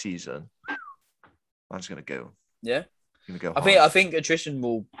 Next season, man's gonna go. Yeah. Gonna go. I think Attrition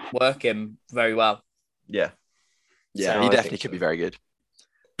will work him very well. Yeah. Yeah, So he I definitely think could so. be very good.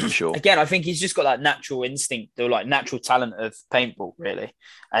 For sure. Again, I think he's just got that natural instinct or like natural talent of paintball, really.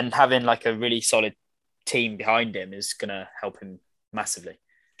 And having like a really solid team behind him is going to help him massively.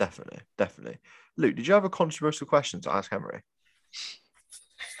 Definitely. Luke, did you have a controversial question to ask Emery?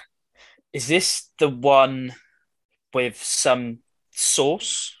 Is this the one with some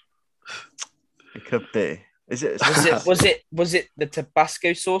sauce? It could be. Is it? Was it the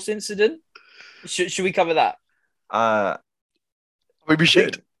Tabasco sauce incident? Should we cover that? We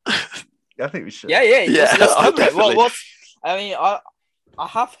should. I think we should. Yeah. Let's cover it. I mean, I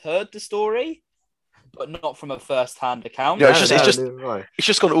have heard the story, but not from a first-hand account. No, it's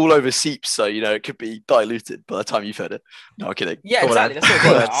just gone all over Seeps, so it could be diluted by the time you've heard it. No, I'm kidding. Yeah, exactly. That's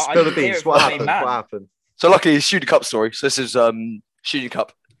what I'm saying. Spill the beans. What happened? So luckily, it's Student Cup story. So this is Student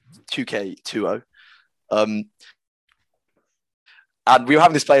Cup 2K20. And we were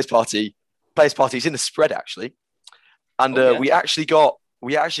having this players party. Players party is in the spread actually, and we actually got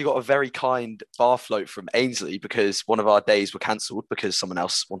a very kind bar float from Ainsley because one of our days were cancelled because someone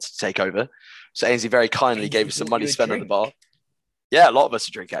else wanted to take over. So Ainsley very kindly gave us some money to spend on the bar. Yeah, a lot of us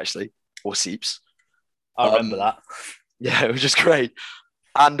to drink actually, or Seeps. I remember that. Yeah, it was just great.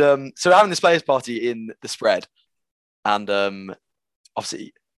 And so we're having this players party in the spread, and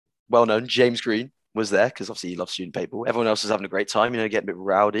obviously, well known James Green was there because obviously he loves student paintball. Everyone else was having a great time, getting a bit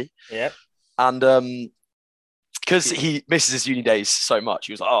rowdy. Yep. And because he misses his uni days so much,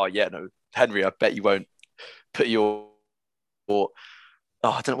 he was like, "Oh yeah, no, Henry, I bet you won't put your I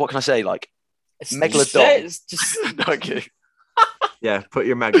don't know, what can I say, like megalodon." No, I'm kidding. Yeah, put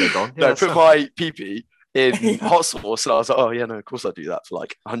your megalodon. No, put my PP in hot sauce, and I was like, "Oh yeah, no, of course I'd do that for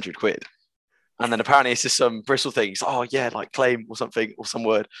like 100 quid." And then apparently it's just some Bristol thing. He's like, "Oh yeah, like claim or something or some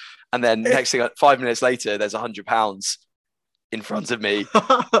word." And then next thing, 5 minutes later, there's £100 in front of me,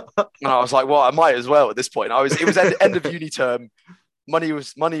 and I was like, "Well, I might as well." At this point, it was end of uni term. Money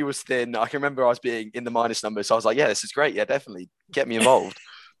was thin. I can remember I was being in the minus numbers, so I was like, "Yeah, this is great. Yeah, definitely get me involved."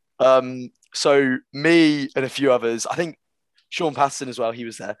 So me and a few others, I think Sean Patterson as well, he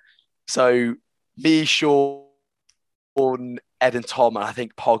was there. So me, Sean, Ed, and Tom, and I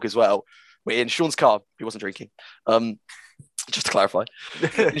think Pog as well. We're in Sean's car. He wasn't drinking. Just to clarify,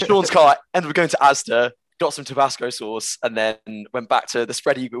 in Sean's car, ended up going to Asda, got some Tabasco sauce, and then went back to the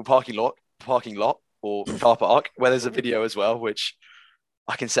Spread Eagle parking lot or car park, where there's a video as well, which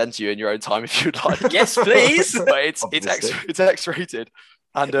I can send to you in your own time if you'd like. Yes, please. But it's X-rated,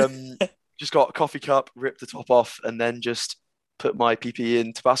 and just got a coffee cup, ripped the top off, and then just put my PP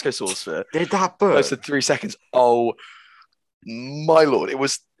in Tabasco sauce for close to 3 seconds. Oh my lord, it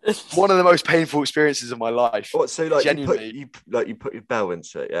was one of the most painful experiences of my life. What? So like genuinely, you put your bell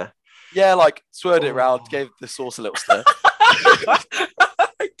into it, yeah? Yeah, like swirled it around, gave the sauce a little stir.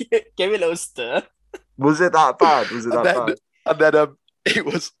 Gave it a little stir. Was it that bad? Bad? And then it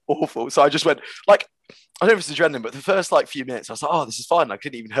was awful. So I just went like, I don't know if it's adrenaline, but the first like few minutes, I was like, "Oh, this is fine." Like,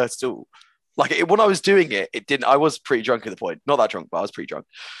 it didn't even hurt at all. Like when I was doing it, it didn't. I was pretty drunk at the point. Not that drunk, but I was pretty drunk.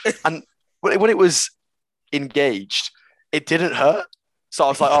 And when it was engaged, it didn't hurt. So I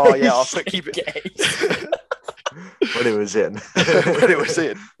was like, "Oh yeah, I'll keep it." When it was in. When it was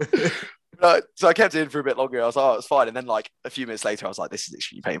in. So I kept it in for a bit longer. I was like, "Oh, it's fine." And then like a few minutes later, I was like, "This is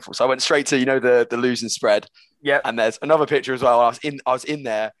extremely painful." So I went straight to the losing spread. Yeah. And there's another picture as well. I was in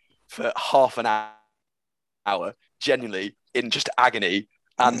there for half an hour, genuinely in just agony.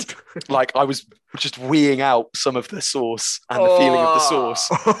 And like I was just weeing out some of the sauce and the feeling of the sauce,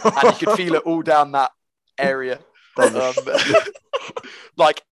 and you could feel it all down that area,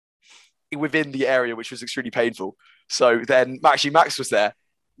 like within the area, which was extremely painful. So then Max was there.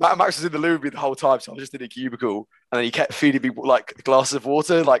 Max was in the loo with me the whole time, so I was just in a cubicle, and then he kept feeding me like glasses of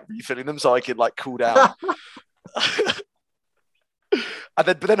water, like refilling them so I could like cool down.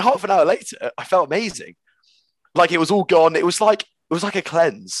 But then half an hour later, I felt amazing. Like it was all gone. It was like a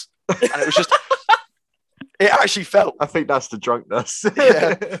cleanse, and it was just. It actually felt. I think that's the drunkenness.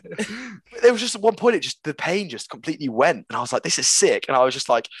 Yeah. There was just at one point, the pain just completely went, and I was like, "This is sick." And I was just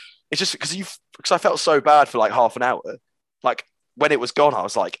like, "It's just because I felt so bad for like half an hour. Like when it was gone, I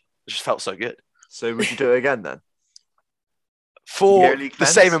was like, it just felt so good." So would you do it again then? For the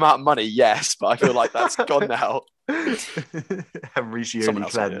same amount of money, yes, but I feel like that's gone now. Henry's yearly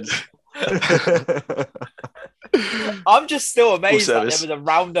cleanse. I'm just still amazed that there service. was a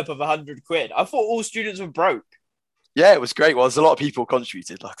roundup of 100 quid. I thought all students were broke. Yeah, it was great. Well, there's a lot of people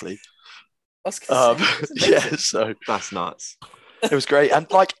contributed, luckily. That's amazing. So That's nuts. it was great, and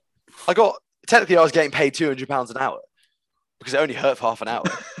like I was getting paid £200 an hour because it only hurt for half an hour.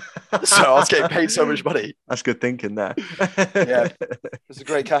 So I was getting paid so much money. That's good thinking there. Yeah, it's a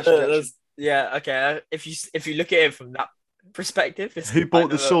great cash injection. Yeah, okay. If you look at it from that perspective, it's Who bought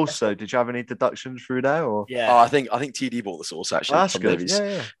the sauce though? Did you have any deductions through there? Or yeah, Oh, I think TD bought the sauce actually. that's from good. Davies.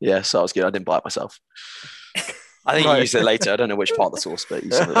 Yeah. So I was good. I didn't buy it myself. I think Right. he used it later. I don't know which part of the sauce, but he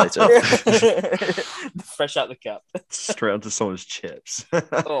used it later. fresh out the cup. Straight onto someone's chips.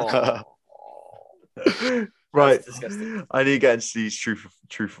 Oh. Right. That's disgusting. I need to get into these truth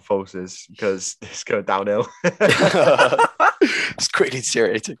or falses because it's going downhill. It's quickly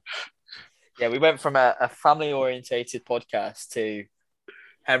deteriorating. Yeah, we went from a family-orientated podcast to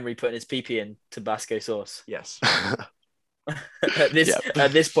Henry putting his pee in Tabasco sauce. Yes. At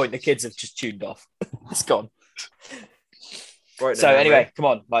this point, the kids have just tuned off. It's gone. Right. So anyway, come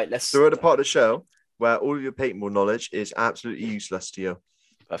on, like let's. So we're at the part of the show where all of your paintball knowledge is absolutely useless to you.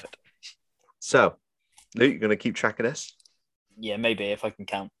 Perfect. So, Luke, you're going to keep track of this? Yeah, maybe if I can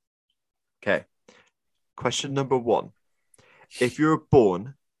count. Okay. Question number 1. If you were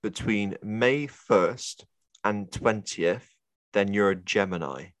born between May 1st and 20th, then you're a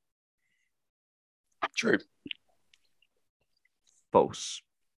Gemini. True. False.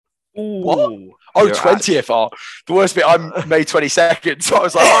 What? Ooh. Oh, You're 20th. The worst bit, I'm May 22nd. So I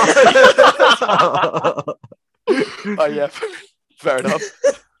was like, oh, yeah, fair enough.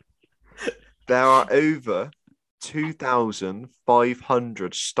 There are over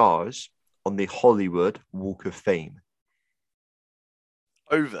 2,500 stars on the Hollywood Walk of Fame.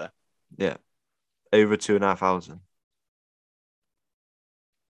 Over. Yeah. Over 2,500.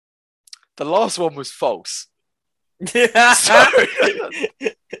 The last one was false. He's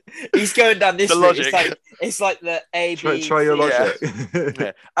going down this The route. logic. It's like the A, B, Try your C. logic.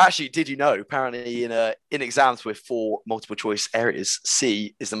 Yeah. Actually, did you know? Apparently, in exams with 4 multiple choice areas,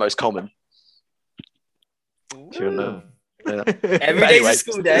 C is the most common. Do you know? Yeah. Every But day's anyway. a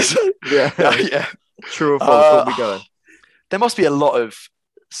school day. Yeah. Yeah. True or false? What we going? There must be a lot of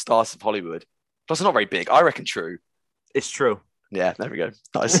stars of Hollywood. Plus, they're not very big. I reckon true. It's true. Yeah, there we go.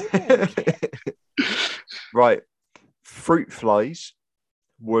 Nice. Right. Fruit flies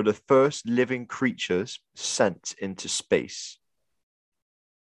were the first living creatures sent into space.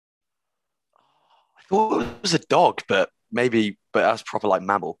 I thought it was a dog, but that's proper like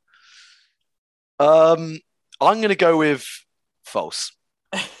mammal. I'm gonna go with false.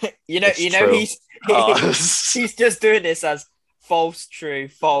 It's you know, true. he's just doing this as false, true,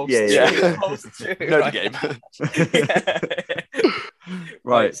 false, Yeah, true, yeah. false, true. Know the right? game.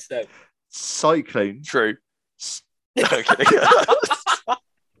 Right. So Cyclones. True. S- Okay.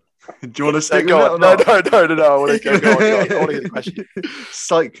 Do you want to stick Go with on. it or not? No. I want to go. Go on. I want to get the question.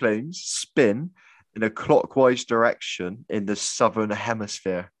 Cyclones spin in a clockwise direction in the southern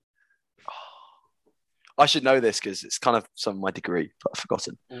hemisphere. I should know this because it's kind of some of my degree, but I've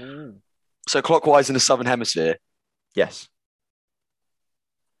forgotten. Ooh. So clockwise in the southern hemisphere. Yes.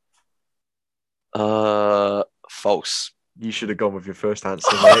 False. You should have gone with your first answer,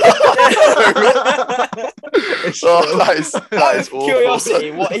 mate. That is awful.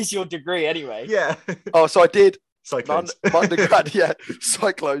 Curiosity, what is your degree anyway? Yeah. Oh, so I did Cyclones. my undergrad, yeah,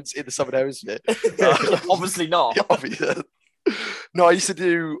 cyclones in the southern hemisphere. Obviously not. Yeah, obviously. No, I used to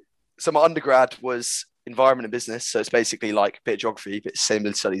do. So my undergrad was environment and business. So it's basically like a bit of geography, a bit of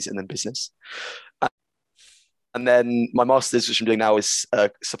sustainability studies, and then business. And then my master's, which I'm doing now, is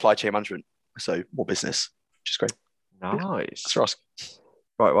supply chain management. So more business, which is great. Nice. Thanks for asking.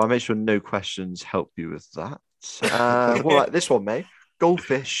 Right, well, I'll make sure no questions help you with that. Well, like this one, mate.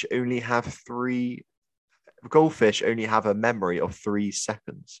 Goldfish only have a memory of 3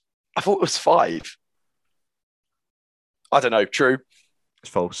 seconds. I thought it was 5. I don't know. True.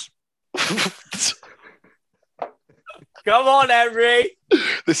 It's false. Come on, Henry.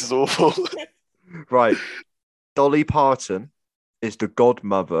 This is awful. Right. Dolly Parton is the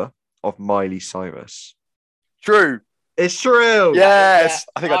godmother of Miley Cyrus. True. It's true. Yes.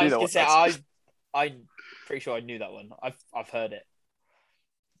 I think I do was know gonna what say, that's. I'm pretty sure I knew that one. I've heard it.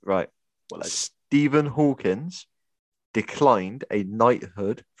 Right. Well, Stephen Hawkins declined a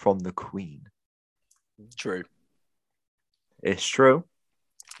knighthood from the Queen. true. It's true.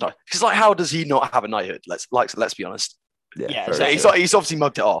 No, because like, how does he not have a knighthood? Let's be honest. Yeah, very exactly. He's obviously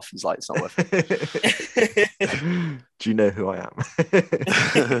mugged it off. He's like, it's not worth it. Do you know who I am?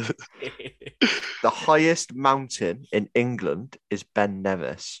 The highest mountain in England is Ben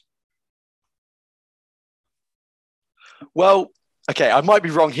Nevis. Well, okay, I might be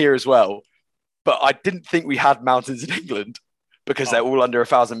wrong here as well, but I didn't think we had mountains in England because they're all under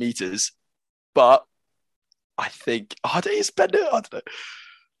 1,000 meters. But I think, it's Ben Nevis. I don't know.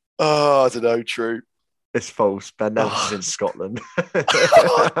 Oh, I don't know. True. It's false. Ben Nevis is in Scotland.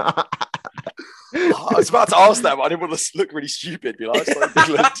 I was about to ask that, but I didn't want to look really stupid. Be like, it's not in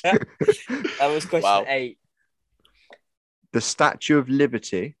England. That was question 8. The Statue of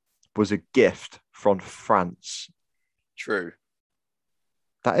Liberty was a gift from France. True.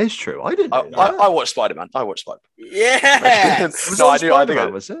 That is true. I didn't know that. I watched Spider-Man. Yeah. Was No, it on I knew. I think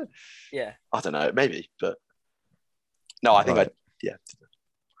Spider-Man, was it? Yeah. I don't know. Maybe, but no, I think Right. yeah.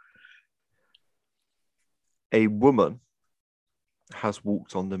 A woman has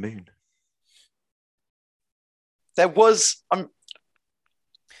walked on the moon. There was.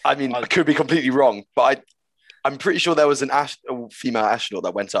 I could be completely wrong, but I'm pretty sure there was a female astronaut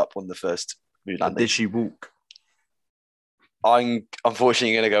that went up on the first moon landing. Did she walk? I'm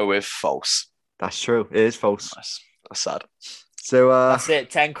unfortunately going to go with false. That's true. It is false. That's sad. So That's it.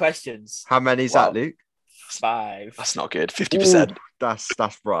 10 questions. how many is that, Luke? 5. That's not good. 50%. That's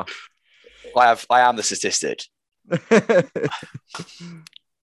rough. I am the statistic.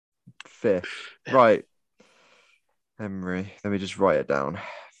 Fifth. Right. Emery. Let me just write it down.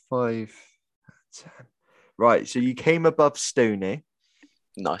 5, 10. Right. So you came above Stoney,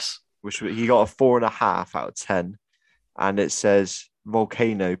 Nice. which he got a 4.5 out of 10. And it says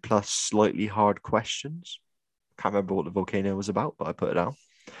volcano plus slightly hard questions. Can't remember what the volcano was about, but I put it down.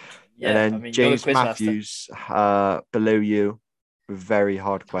 Yeah, and then you're the James quiz master. Matthews below you with very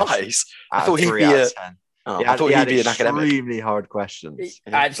hard questions. Nice. Out I thought of he'd 3 be out a- of 10. Oh, He I had, thought he he'd had be an academic. extremely hard questions.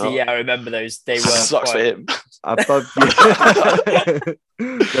 Actually, yeah, I remember those. They were Sucks for quite... him. Above you,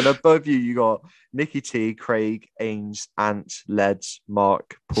 then above you, you got Nicky T, Craig, Ains, Ant, Leds,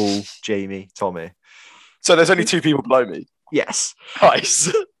 Mark, Paul, Jamie, Tommy. So there's only 2 people below me. Yes.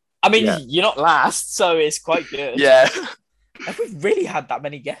 Nice. I mean, Yeah. you're not last, so it's quite good. Yeah. Have we really had that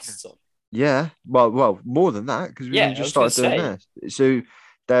many guests on? Yeah. Well, more than that because we Yeah, only just I was started gonna doing this. So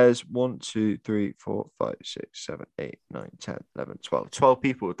there's 1, 2, 3, 4, 5, 6, 7, 8, 9, 10, 11, 12. 12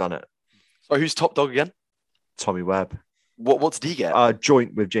 people have done it. So who's top dog again? Tommy Webb. What did he get?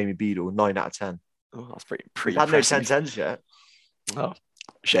 Joint with Jamie Beadle, 9 out of 10. Oh, that's pretty Had no impressive. 10-10s yet. Oh,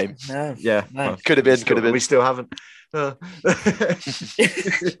 shame. No. Yeah. No. well, Could have been. We still haven't.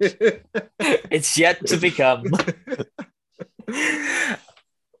 It's yet to become.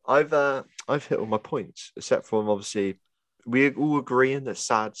 I've hit all my points, except for obviously we all agreeing that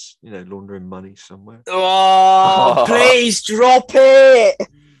Sad's laundering money somewhere. Oh, please drop it.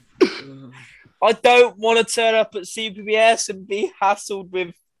 I don't want to turn up at CPBS and be hassled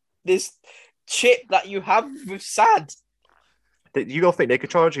with this chip that you have with Sad. You gotta think they could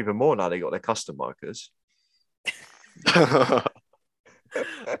charge even more now they got their custom markers. Just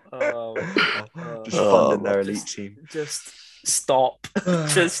funding their elite team. Just stop.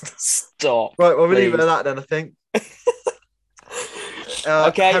 Just stop. Right, well, we'll leave please. it at that then, I think.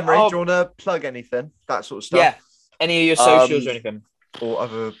 Okay, Henry, do you want to plug anything? That sort of stuff? Yeah. Any of your socials or anything? Or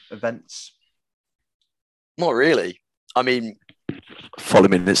other events? Not really. I mean, follow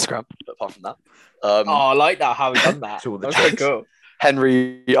me on Instagram. But apart from that, I like that. How we done that. It's all the That's very checks. cool.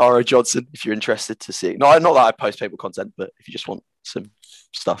 Henry R. Johnson, if you're interested to see. No, not that I post paper content, but if you just want some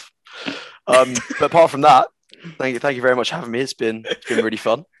stuff. But apart from that, thank you very much for having me. It's been really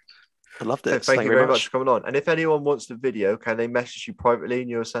fun. I loved it. Thank you very much for coming on. And if anyone wants the video, can they message you privately and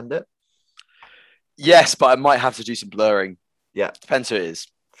you'll send it? Yes, but I might have to do some blurring. Yeah. Depends who it is.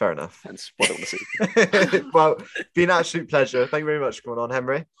 Fair enough. Depends what I want to see. Well, been an absolute pleasure. Thank you very much for coming on,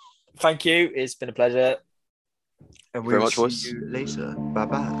 Henry. Thank you. It's been a pleasure. And Very we'll much, see boys. you later.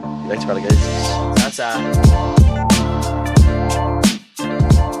 Bye-bye. Later, alligators. Ta-ta.